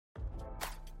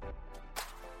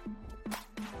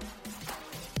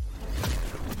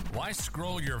Why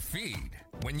scroll your feed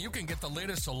when you can get the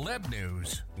latest celeb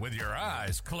news with your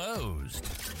eyes closed?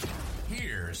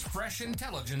 Here's fresh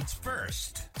intelligence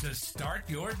first to start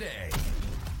your day.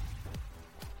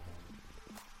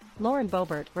 Lauren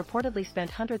Boebert reportedly spent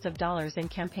hundreds of dollars in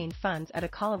campaign funds at a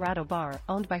Colorado bar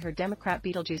owned by her Democrat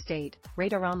Beetlejuice date,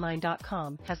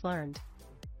 RadarOnline.com has learned.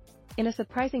 In a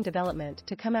surprising development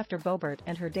to come after Boebert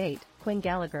and her date, Quinn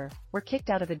Gallagher, were kicked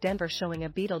out of the Denver showing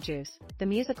of Beetlejuice, the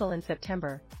musical in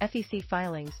September, FEC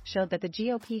filings showed that the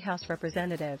GOP House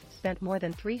representative spent more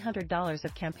than $300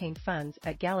 of campaign funds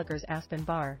at Gallagher's Aspen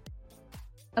bar.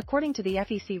 According to the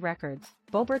FEC records,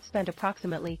 Boebert spent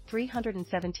approximately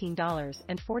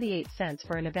 $317.48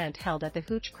 for an event held at the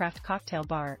Hoochcraft Cocktail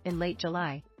Bar in late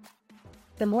July.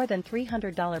 The more than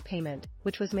 $300 payment,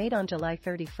 which was made on July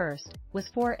 31st, was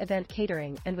for event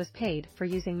catering and was paid for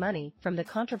using money from the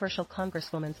controversial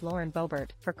Congresswoman's Lauren Boebert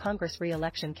for Congress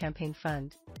re-election campaign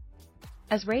fund.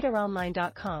 As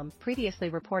RadarOnline.com previously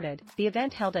reported, the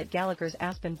event held at Gallagher's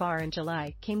Aspen bar in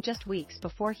July came just weeks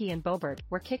before he and Boebert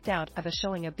were kicked out of a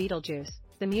showing of Beetlejuice,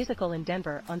 the musical in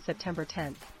Denver on September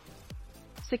 10.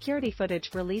 Security footage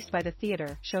released by the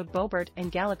theater showed Boebert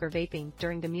and Gallagher vaping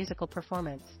during the musical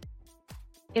performance.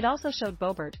 It also showed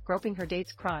Boebert groping her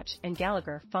date's crotch and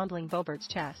Gallagher fondling Boebert's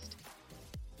chest.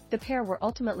 The pair were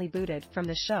ultimately booted from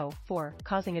the show for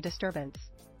causing a disturbance.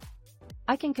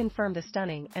 I can confirm the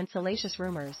stunning and salacious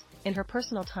rumors. In her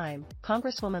personal time,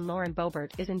 Congresswoman Lauren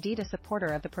Boebert is indeed a supporter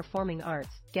of the performing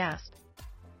arts, gasp.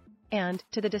 And,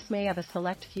 to the dismay of a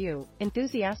select few,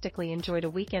 enthusiastically enjoyed a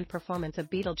weekend performance of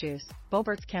Beetlejuice,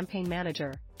 Boebert's campaign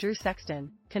manager, Drew Sexton,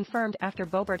 confirmed after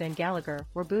Boebert and Gallagher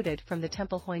were booted from the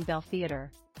Temple Hoyne-Bell Theater.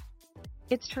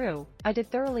 It's true, I did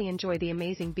thoroughly enjoy the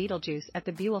amazing Beetlejuice at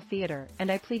the Buell Theater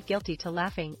and I plead guilty to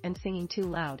laughing and singing too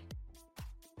loud.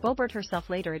 Boebert herself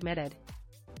later admitted.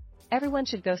 Everyone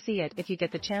should go see it if you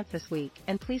get the chance this week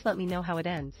and please let me know how it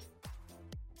ends.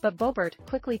 But Boebert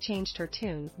quickly changed her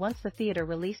tune once the theater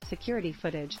released security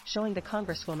footage showing the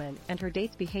Congresswoman and her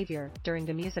date's behavior during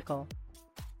the musical.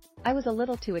 I was a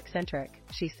little too eccentric,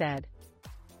 she said.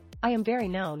 I am very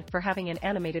known for having an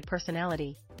animated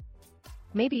personality.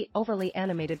 Maybe overly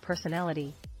animated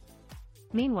personality.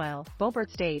 Meanwhile,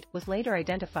 Boebert's date was later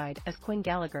identified as Quinn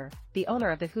Gallagher, the owner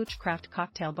of the Hoochcraft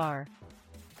Cocktail Bar.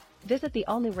 Visit the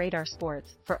all-new Radar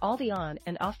Sports for all the on-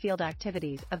 and off-field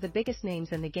activities of the biggest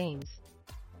names in the games.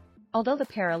 Although the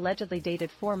pair allegedly dated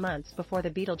 4 months before the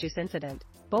Beetlejuice incident,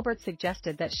 Boebert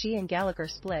suggested that she and Gallagher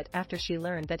split after she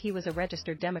learned that he was a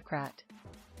registered Democrat.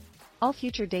 All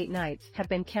future date nights have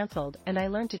been cancelled and I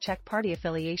learned to check party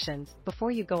affiliations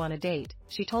before you go on a date,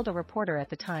 she told a reporter at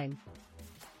the time.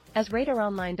 As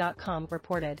RadarOnline.com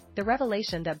reported, the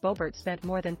revelation that Boebert spent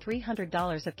more than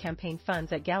 $300 of campaign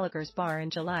funds at Gallagher's bar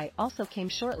in July also came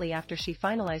shortly after she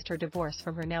finalized her divorce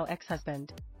from her now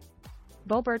ex-husband.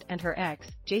 Boebert and her ex,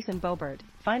 Jason Boebert,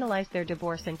 finalized their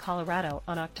divorce in Colorado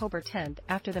on October 10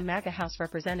 after the MAGA House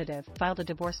representative filed a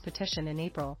divorce petition in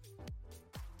April.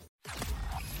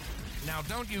 Now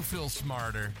don't you feel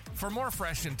smarter? For more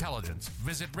fresh intelligence,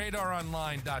 visit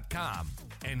RadarOnline.com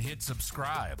and hit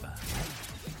subscribe.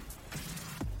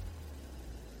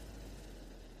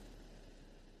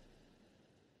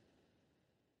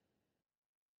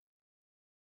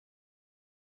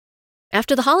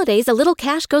 After the holidays, a little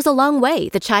cash goes a long way.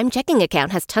 The Chime checking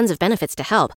account has tons of benefits to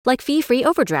help, like fee-free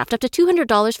overdraft up to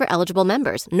 $200 for eligible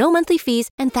members, no monthly fees,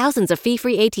 and thousands of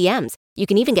fee-free ATMs. You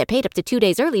can even get paid up to 2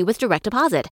 days early with direct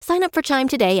deposit. Sign up for Chime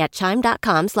today at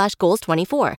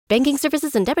chime.com/goals24. Banking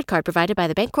services and debit card provided by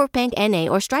the Bancorp Bank N.A.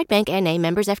 or Stride Bank N.A.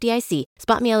 members FDIC.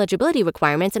 Spot me eligibility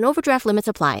requirements and overdraft limits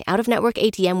apply. Out-of-network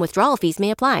ATM withdrawal fees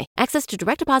may apply. Access to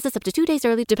direct deposits up to 2 days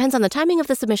early depends on the timing of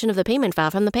the submission of the payment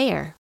file from the payer.